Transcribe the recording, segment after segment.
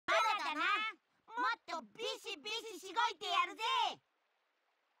いてやるぜ。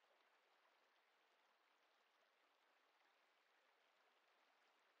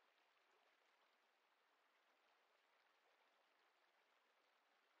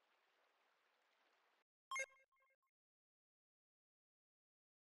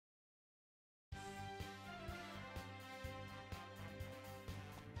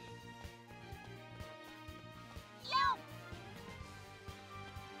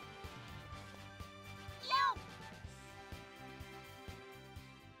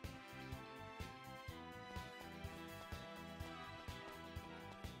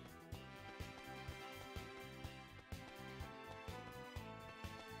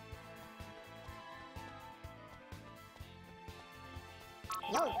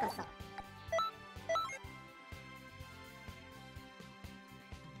ようこそ。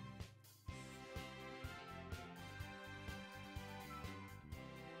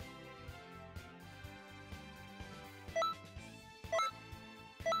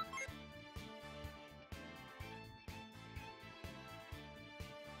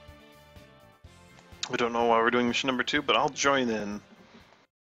We don't know why we're doing mission number 2, but I'll join in.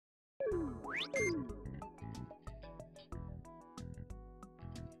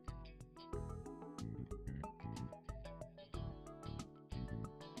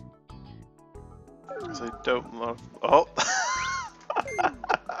 Because I don't love... Oh!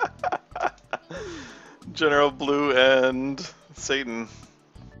 General Blue and Satan.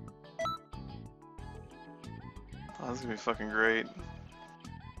 Oh, this is gonna be fucking great.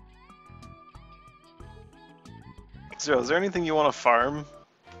 So, is there anything you want to farm?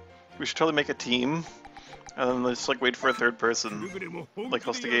 We should totally make a team, and then just like wait for a third person. Like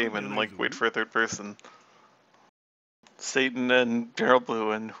host a game and like wait for a third person. Satan and General Blue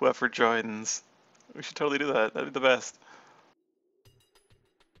and whoever joins. We should totally do that. That'd be the best.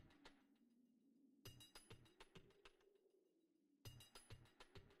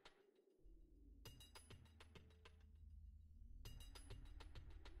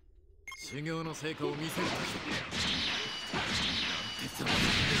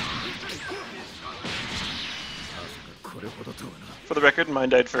 For the record, mine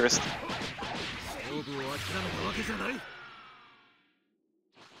died first.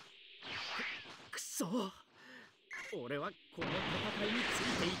 くそ、俺はこの戦いにつ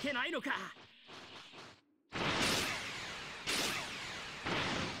いていけないのか。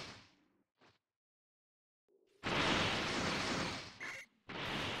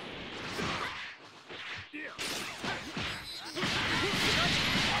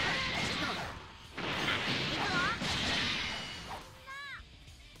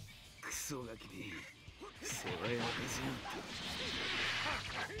クソガキめ、世話焼かせよって。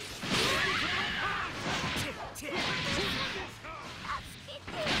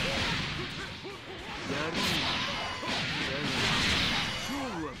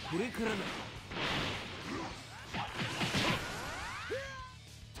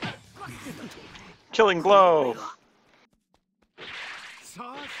 Killing blow!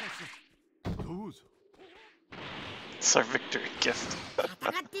 It's our victory gift.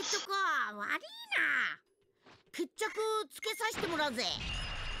 決着つけさせてもらうぜ。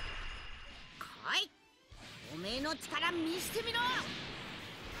はい、おめえの力見せてみろ。なか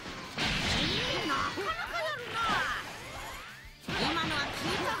なかやるな。今のは効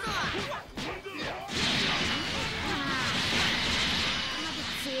いたぞ。こんなで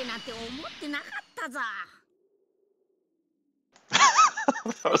強えなんて思ってなかったぞ。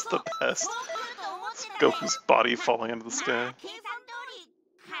That was the best. Goku's body falling into the sky.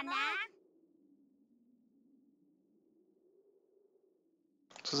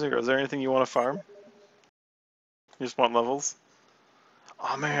 So Zero, is there anything you want to farm? You just want levels?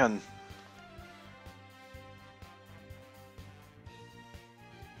 Oh man!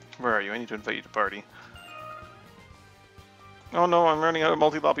 Where are you? I need to invite you to party. Oh no, I'm running out of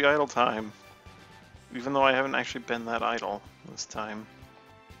multi-lobby idle time. Even though I haven't actually been that idle this time.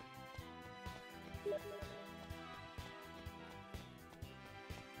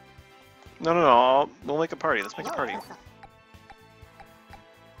 No, we'll make a party. Let's make a party.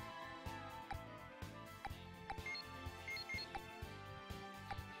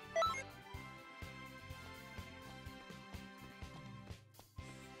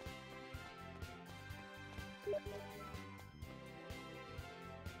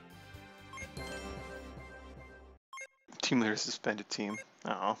 Team leader suspended team.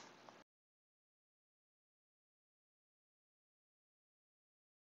 Oh.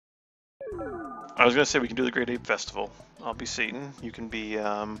 I was gonna say we can do the Great Ape Festival. I'll be Satan, you can be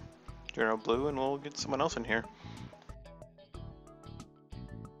General Blue, and we'll get someone else in here.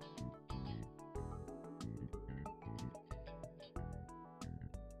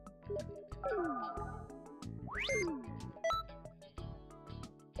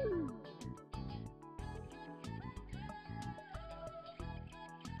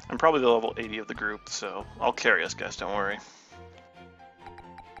 I'm probably the level 80 of the group, so I'll carry us, guys, don't worry.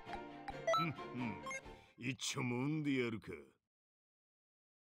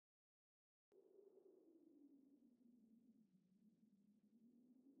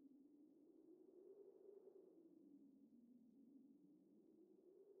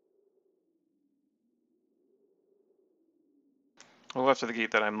 We'll go after the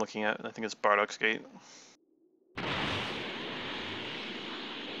gate that I'm looking at. I think it's Bardock's gate.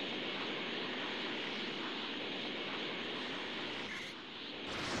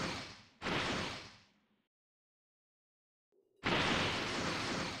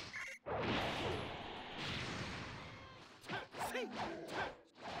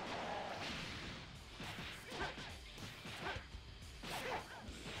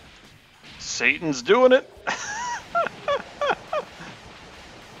 Satan's doing it!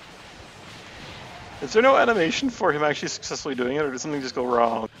 Is there no animation for him actually successfully doing it, or did something just go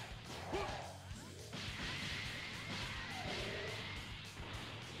wrong?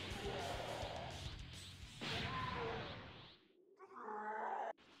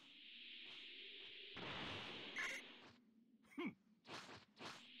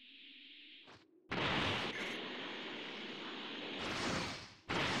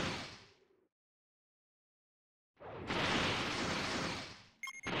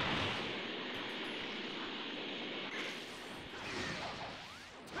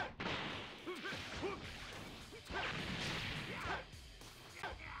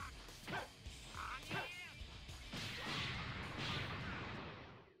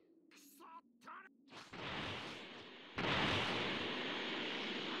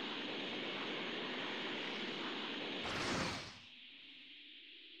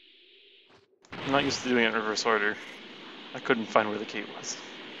 I'm not used to doing it in reverse order. I couldn't find where the gate was.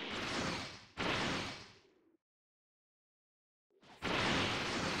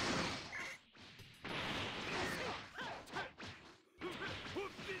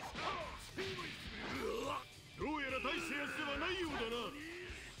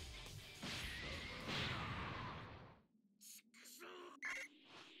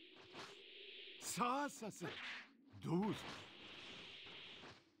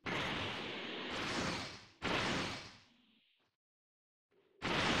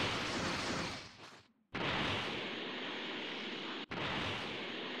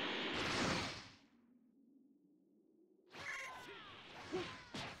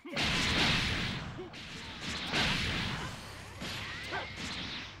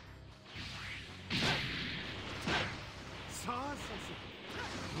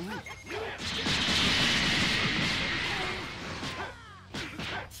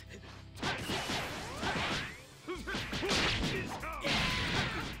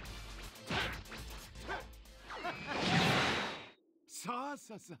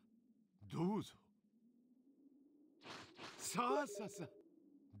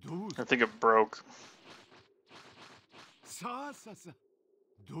 I think it broke.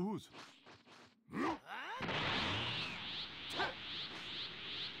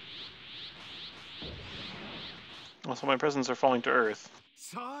 Also, my presents are falling to earth.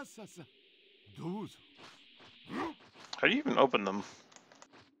 How do you even open them?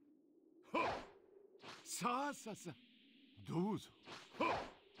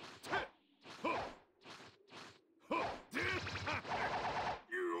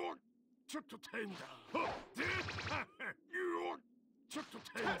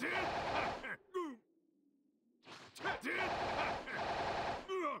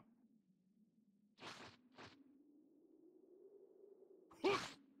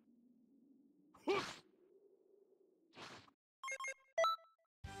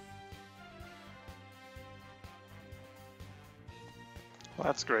 Well,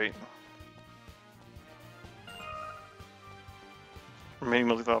 that's great. Remaining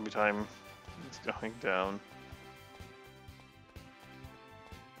multi-lobby time is going down.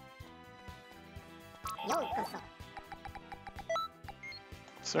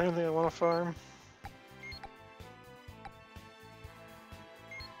 Is there anything I want to farm?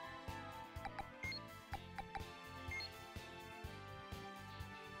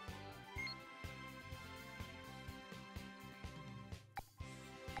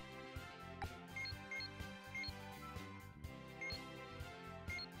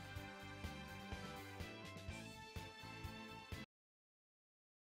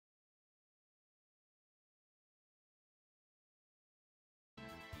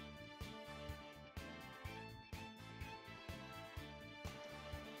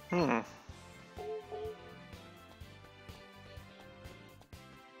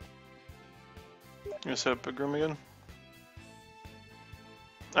 You gonna set up a room again?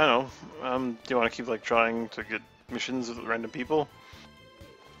 I don't know. Do you want to keep like trying to get missions with random people?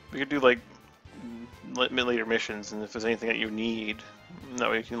 We could do like later missions, and if there's anything that you need,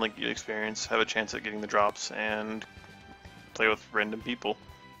 that way you can like get experience, have a chance at getting the drops, and play with random people.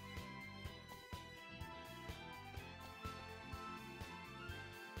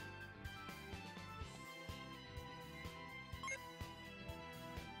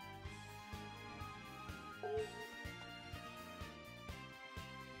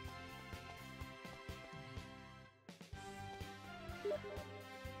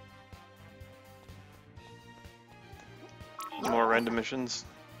 More random missions.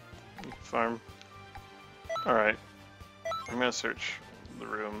 Farm. Alright. I'm gonna search the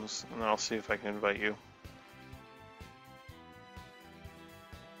rooms, and then I'll see if I can invite you.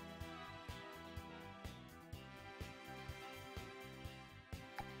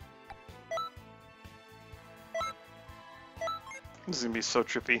 This is gonna be so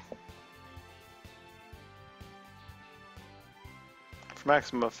trippy. For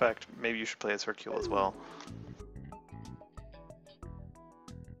maximum effect, maybe you should play as Hercule as well.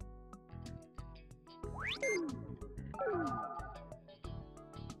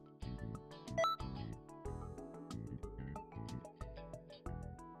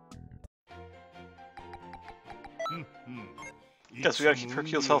 Guess we gotta keep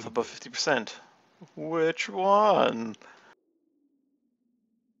Hercule's health above 50%. Which one?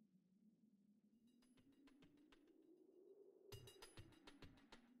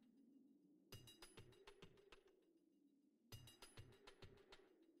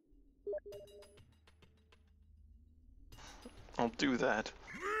 I'll do that.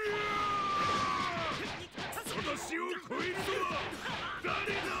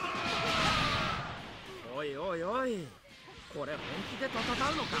 おいおいおい、これ本気で戦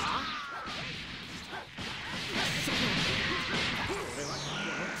うのか？俺は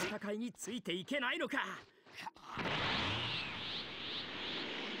この戦いについていけないのか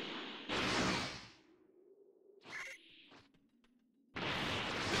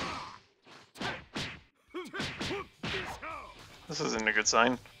？This isn't a good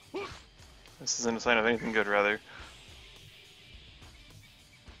sign. This isn't a sign of anything good, rather.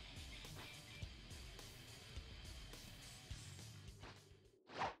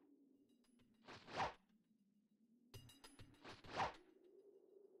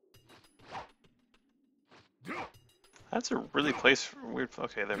 That's a really weird.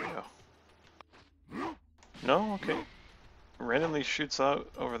 Okay, there we go. No? Okay. Randomly shoots out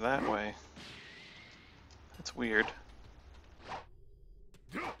over that way. That's weird.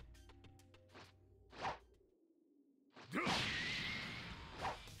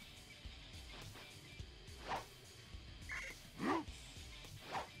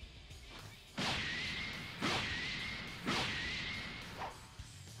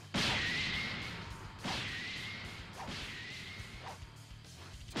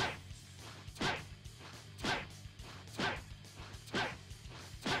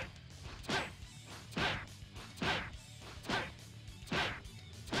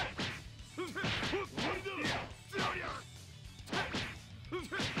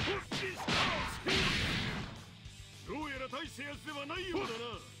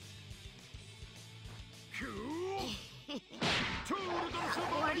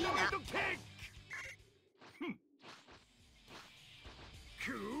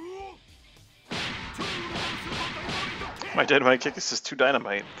 My dynamite kick is just 2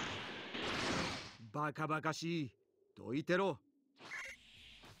 dynamite. バカバカしい。どいてろ。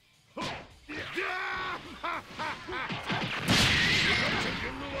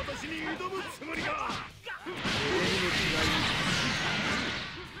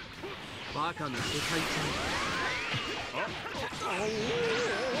バカな世界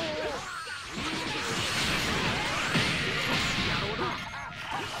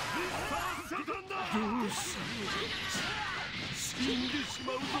死んでし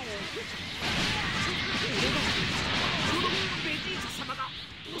まうぞ。ベジータ様が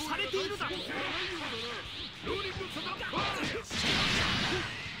押されているだろう。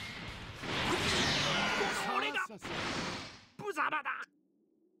それがブザラだ。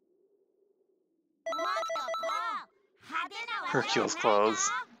Hercule's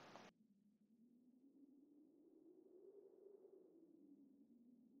clothes.